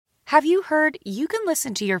Have you heard you can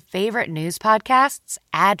listen to your favorite news podcasts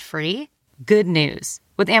ad-free? Good news.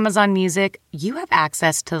 With Amazon Music, you have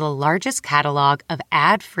access to the largest catalog of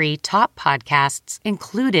ad-free top podcasts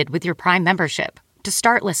included with your Prime membership. To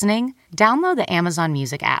start listening, download the Amazon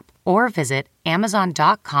Music app or visit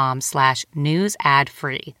amazon.com/news ad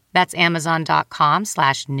free. That's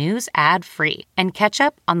amazon.com/news ad free and catch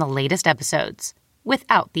up on the latest episodes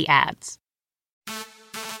without the ads.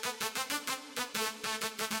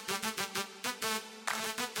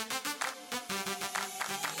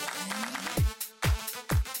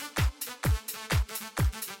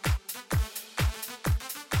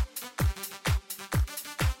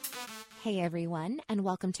 Hey everyone, and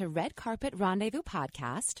welcome to Red Carpet Rendezvous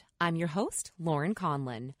Podcast. I'm your host, Lauren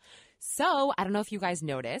Conlon. So, I don't know if you guys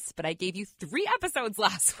noticed, but I gave you 3 episodes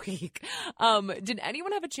last week. Did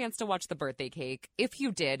anyone have a chance to watch The Birthday Cake? If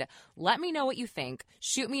you did, let me know what you think.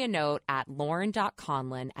 Shoot me a note at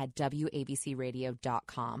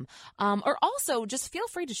lauren.conlon@wabcradio.com. Or also, just feel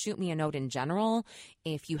free to shoot me a note in general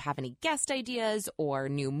if you have any guest ideas or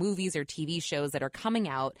new movies or TV shows that are coming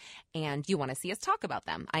out and you want to see us talk about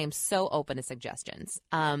them. I am so open to suggestions.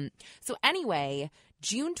 So anyway,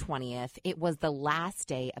 June 20th, it was the last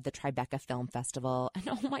day of the Tribeca Film Festival, and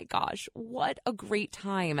oh my gosh, what a great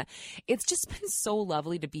time. It's just been so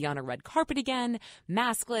lovely to be on a red carpet again,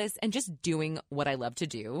 maskless, and just doing what I love to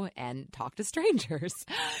do and talk to strangers.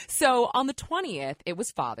 So on the 20th, it was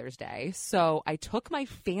Father's Day, so I took my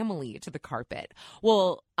family to the carpet.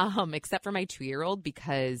 Well, except for my 2-year-old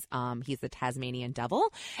because he's the Tasmanian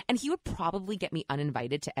devil, and he would probably get me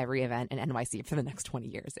uninvited to every event in NYC for the next 20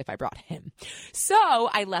 years if I brought him. So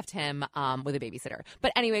I left him with a babysitter.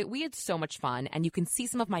 But anyway, we had so much fun, and you can see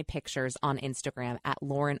some of my pictures on Instagram at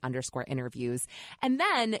Lauren_interviews. And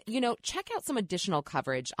then, check out some additional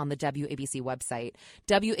coverage on the WABC website,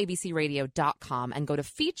 wabcradio.com, and go to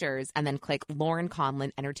features and then click Lauren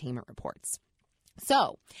Conlon Entertainment Reports.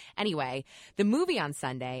 So, anyway, the movie on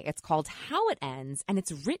Sunday, it's called How It Ends, and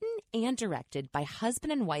it's written and directed by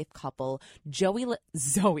husband and wife couple Zoe,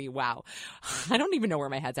 wow. I don't even know where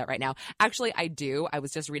my head's at right now. Actually, I do. I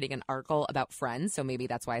was just reading an article about Friends, so maybe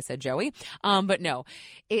that's why I said Joey. But no,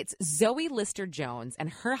 it's Zoe Lister-Jones and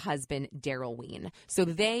her husband, Daryl Wein. So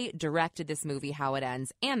they directed this movie, How It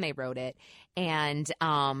Ends, and they wrote it. And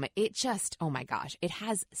it just, oh my gosh, it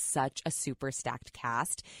has such a super stacked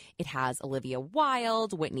cast. It has Olivia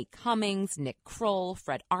Wilde, Whitney Cummings, Nick Kroll,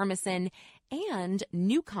 Fred Armisen, and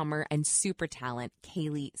newcomer and super talent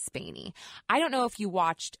Cailee Spaeny. I don't know if you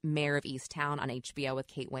watched Mayor of Easttown on HBO with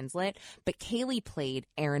Kate Winslet, but Cailee played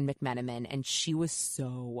Erin McMenamin, and she was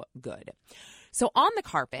so good. So on the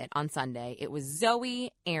carpet on Sunday, it was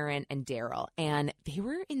Zoe, Erin, and Daryl, and they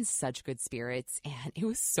were in such good spirits, and it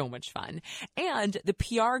was so much fun. And the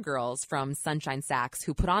PR girls from Sunshine Sacks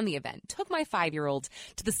who put on the event took my 5-year-old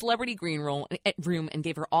to the celebrity green room and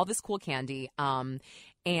gave her all this cool candy.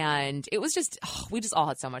 And it was just, we just all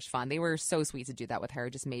had so much fun. They were so sweet to do that with her.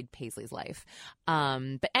 It just made Paisley's life.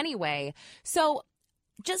 But anyway, so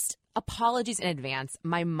just apologies in advance.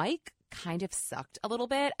 My mic kind of sucked a little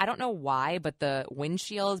bit. I don't know why, but the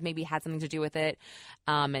windshield maybe had something to do with it.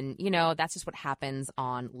 And, that's just what happens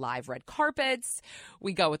on live red carpets.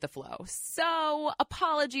 We go with the flow. So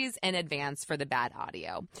apologies in advance for the bad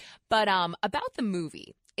audio. But about the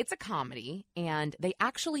movie. It's a comedy, and they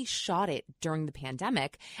actually shot it during the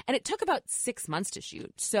pandemic, and it took about 6 months to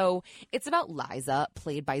shoot. So it's about Liza,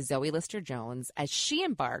 played by Zoe Lister-Jones, as she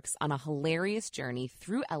embarks on a hilarious journey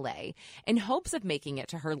through LA in hopes of making it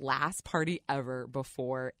to her last party ever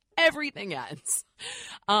before everything ends.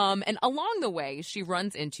 And along the way, she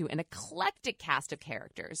runs into an eclectic cast of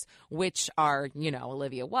characters, which are,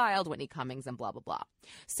 Olivia Wilde, Whitney Cummings, and blah, blah, blah.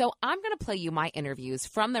 So I'm going to play you my interviews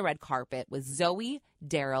from the red carpet with Zoe,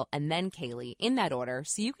 Daryl, and then Cailee in that order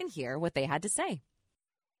so you can hear what they had to say.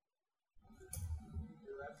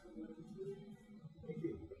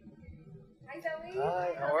 Hi, Zoe.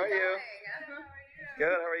 Hi, how are you?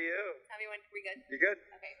 Good, how are you? Tell me when we good. You good?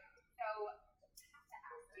 Okay. So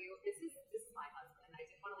this is my husband. I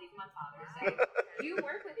didn't want to leave him on Father's Day. You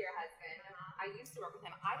work with your husband. I used to work with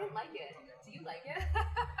him. I didn't like it. Do you like it?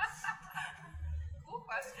 Cool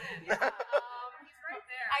question. Yeah. He's right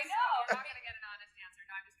there. I know. So you're not gonna get an honest answer.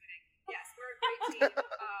 No, I'm just kidding. Yes, we're a great team.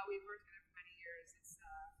 We've worked together for many years.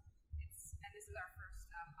 And this is our first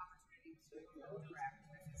opportunity to direct,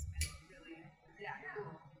 which has been really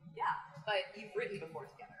cool. Yeah, but you've written before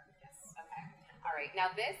together. Yes. Okay. All right. Now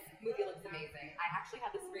this movie looks amazing. I actually had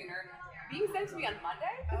the screener being sent to me on Monday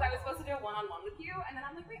because I was supposed to do a one-on-one with you, and then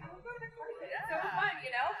I'm like, wait, I want to go to the carpet. It's so fun,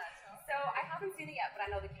 So I haven't seen it yet, but I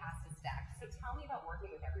know the cast is stacked. So tell me about working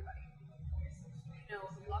with everybody.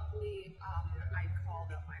 luckily, I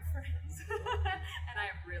called up my friends, and I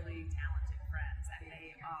have really talented friends, and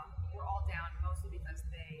they were all down mostly because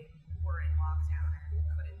they were in lockdown and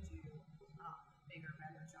couldn't do bigger,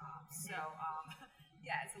 better jobs. So,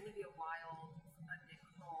 yeah, it's Olivia Wilde, Nick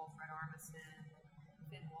Kroll, Fred Armisen,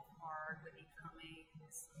 Finn Wolfhard, Whitney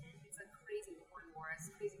Cummings. It's a crazy Warren Morris,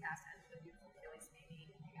 crazy cast, and the beautiful Cailee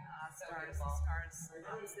Spaeny stars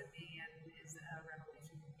opposite me and is a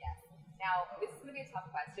revelation. Yes. Now, this is going to be a tough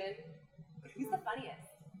question. Who's the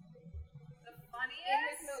funniest? The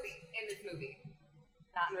funniest? In this movie.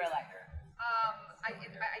 Not in real life. I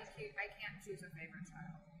can't choose a favorite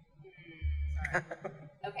child. Sorry.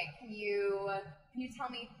 Okay, can you tell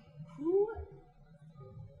me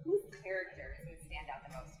whose character is going to stand out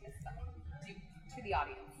the most in this film? To the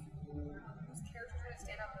audience. Whose character is going to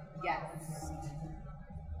stand out the most? Yes.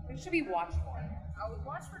 Who should we watch for? I would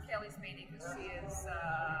watch for Cailee Spaeny because she is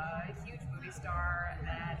a huge movie star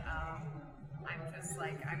that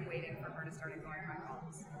I'm waiting for her to start ignoring my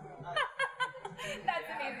calls. That's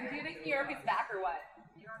amazing. Do you think New York is back or what?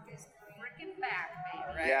 New York is freaking back, baby.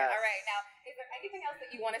 Right. Yes. All right. Now, is there anything else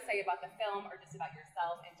that you want to say about the film or just about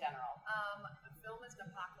yourself in general? The film is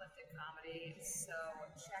an apocalyptic comedy, so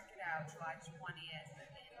check it out July 20th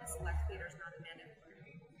in the select theaters on demand.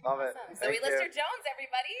 Love it. Awesome. Thank Zoe Lister you. Jones,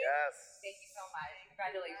 everybody. Yes. Thank you so much.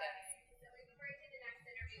 Congratulations.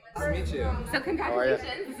 Nice to meet you. So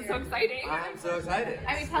congratulations. This is so exciting. I'm so excited.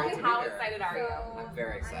 I mean, It's tell great me to be how here. excited are you? I'm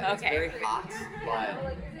very excited. Okay. It's very hot,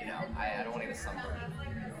 but I don't want to get a sunburn.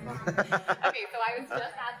 Okay, so I was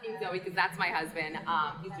just asking Zoe because that's my husband.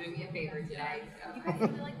 He's doing me a favor today. You guys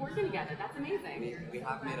really like working together. That's amazing. We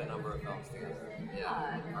have made a number of films together.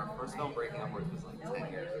 Yeah. Our first film, Breaking Upwards, was like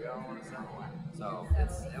 10 years ago. So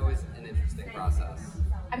it's always an interesting process.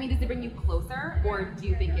 I mean, does it bring you closer, or do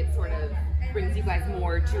you think it sort of brings you guys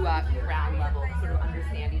more to a ground level, to sort of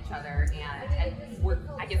understand each other and work,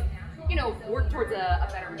 I guess, work towards a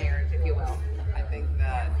better marriage, if you will? I think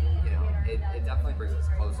that, it definitely brings us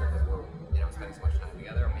closer because we're, spending so much time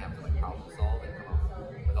together and we have to like problem solve and come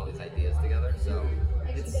up with all these ideas together. So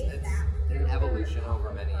it's an evolution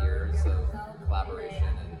over many years of collaboration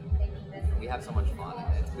and we have so much fun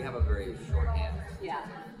and we have a very shorthand. Yeah.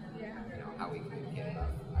 How we communicate about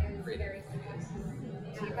creative ideas.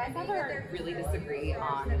 Do you guys ever really disagree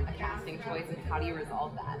on a casting choice, and how do you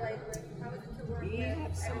resolve that? We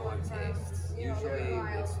have similar tastes. Usually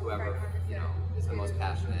it's whoever, is the most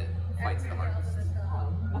passionate, fights the hardest.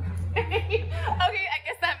 Okay, I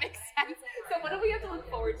guess that makes sense. So what do we have to look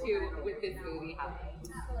forward to with this movie?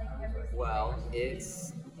 Well,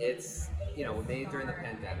 it's made during the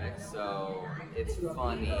pandemic, so it's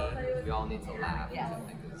funny. We all need to laugh, which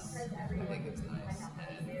I think is nice.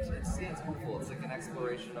 And it's hopeful. It's like an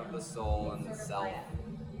exploration of the soul and the self,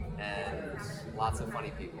 and lots of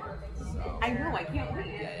funny people. So I know, I can't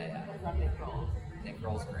wait. Yeah. I love Nick Kroll. Nick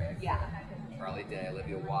Kroll's great. Yeah. Charlie Day,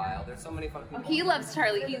 Olivia Wilde. There's so many fun people. He loves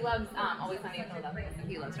Charlie. He loves Always Sunny in Philadelphia. So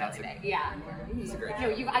he loves Charlie Day. Yeah. It's a great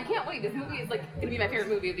No, show. I can't wait. This movie is like gonna be my favorite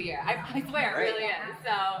movie of the year. I swear, Right. it really is.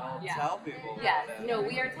 So yeah. Tell people. Yes. No,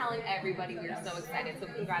 we are telling everybody. We are so excited. So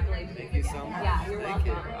congratulations. Thank you so much. Yeah, you're Thank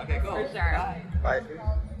welcome. you. Okay, cool. For sure. Bye. Bye.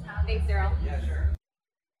 Thanks, Daryl. Yeah, sure.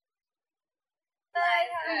 Hi,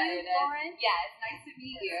 how are you, Lauren? Yes, nice to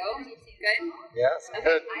meet you. Good? Yes. Okay,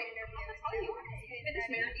 Good. I have to tell you, you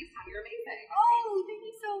finished Married Easttown. You're amazing. Oh, thank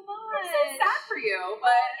you so much. I'm so sad for you,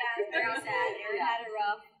 but Yeah, it's very sad. Aaron had it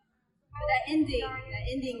rough. But that ending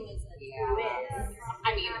was a twist.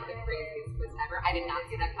 I mean, the craziest twist ever. I did not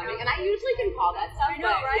see that coming, and I usually can call that stuff. I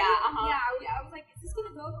know, but right? Yeah, Yeah, I was like, is this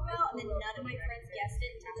going to go well? And then none of my friends guessed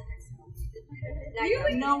it until the next month.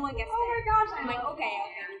 Really? No one guessed it. Oh my gosh, I'm like, okay,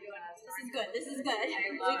 we're doing this. This is good. This is good.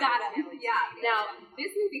 We got him. Yeah. Now,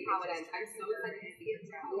 this movie, how it ends, I'm so excited to see it.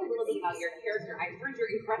 Tell me a little bit about your character. I heard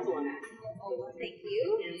you're incredible in it. Oh, thank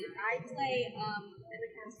you. I play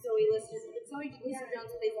Zoe Lister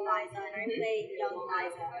Jones plays Liza, and I play young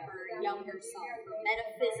Liza, her younger self, her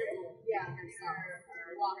metaphysical younger self,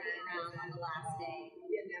 walking around on the last day.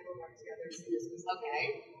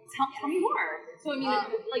 Okay. Tell me more. So, I mean,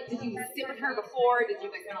 did you sit with her before? Did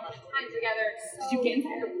you guys spend a lot of time together? Did you get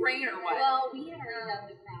inside her brain or what? Well, we had already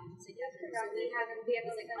done the craft together, so we have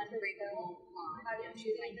this like unbreakable bond.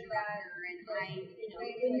 She's my director, and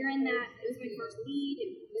when you're in that, it was my first lead.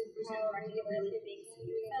 It was the first time working a really big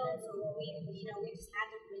studio film, so we just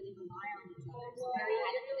had to really rely on each other. So we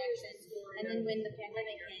had a connection. And then when the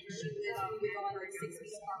pandemic hit, we would go on like 6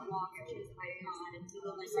 weeks apart walks, and she was my con, and we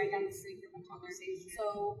lived like right down the street from each other.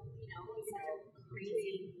 So it's such a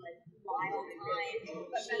crazy wild time. She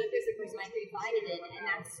was the person I confided in, and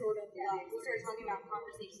that's sort of we started talking about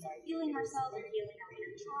conversations about healing ourselves and healing our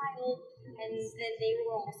inner child, and then they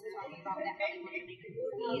were also talking about that how they wanted to make a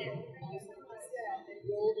movie, and also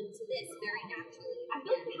rolled into this very naturally. I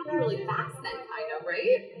feel like it happened really fast then, kind of, right?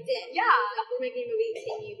 It did. Yeah. Like, we're making a movie,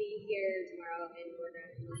 can you be here tomorrow, and we're going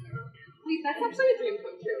to Wait, that's actually a dream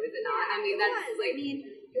come true, is it not? I mean, that's like,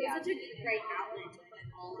 it was such a great outlet to put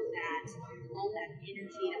all of that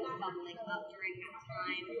energy that was bubbling up during that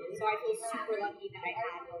time. So I feel super lucky that I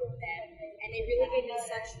had both of them. And they really gave me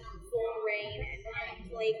such full reign and a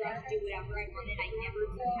playground to do whatever I wanted. I never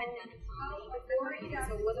had done a comedy before,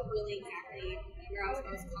 so it wasn't really exactly where I was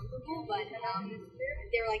most comfortable, but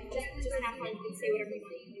they were like, just have fun, you can say whatever you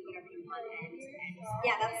want, you can do whatever you want, and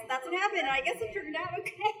yeah, that's what happened. I guess it turned out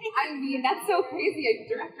okay. I mean, that's so crazy. A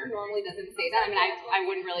director normally doesn't say that. I mean, I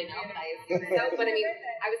wouldn't really know, but I assume so. But I mean,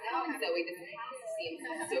 I was telling Zoe this cast seems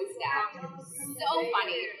so stacked, so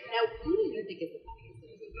funny. Now, who do you think is the funniest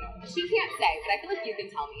in the movie? She can't say, but I feel like you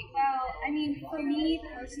can tell me. Well, I mean, for me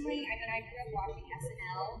personally, I grew up watching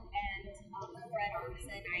SNL, and Fred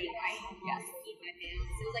Armisen, I had to keep my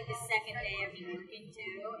pants. It was like the second day of me working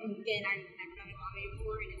too, and again, I've never done a comedy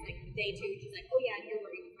before, and it's like day two, she's like, oh yeah, you're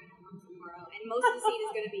working with Fred Armisen tomorrow, and most of the scene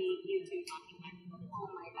is going to be you two talking about, oh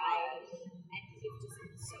my gosh, and he's just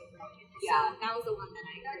so funny. Yeah. So that was the one that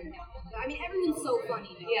I heard. I mean, everyone's so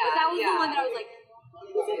funny though, Yeah, but that was yeah. the one that I was like,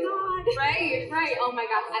 oh my god. Right. Oh my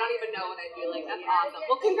gosh, I don't even know what I feel like. That's awesome.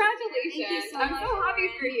 Well, congratulations. Thank you so I'm much, so happy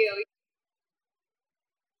for you.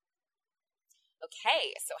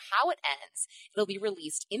 Okay, so how it ends. It'll be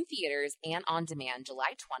released in theaters and on demand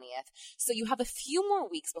July 20th, so you have a few more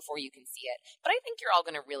weeks before you can see it, but I think you're all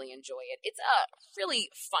going to really enjoy it. It's a really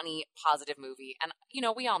funny, positive movie, and,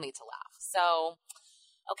 we all need to laugh. So,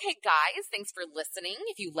 okay, guys, thanks for listening.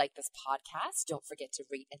 If you like this podcast, don't forget to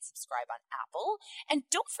rate and subscribe on Apple, and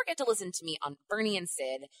don't forget to listen to me on Bernie and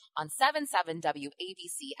Sid on 7/7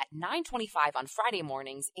 WABC at 9:25 on Friday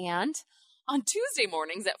mornings, and on Tuesday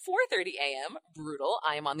mornings at 4:30 a.m., Brutal,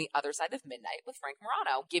 I am on the other side of midnight with Frank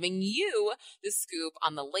Morano, giving you the scoop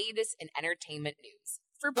on the latest in entertainment news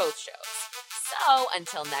for both shows. So,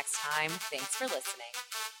 until next time, thanks for listening.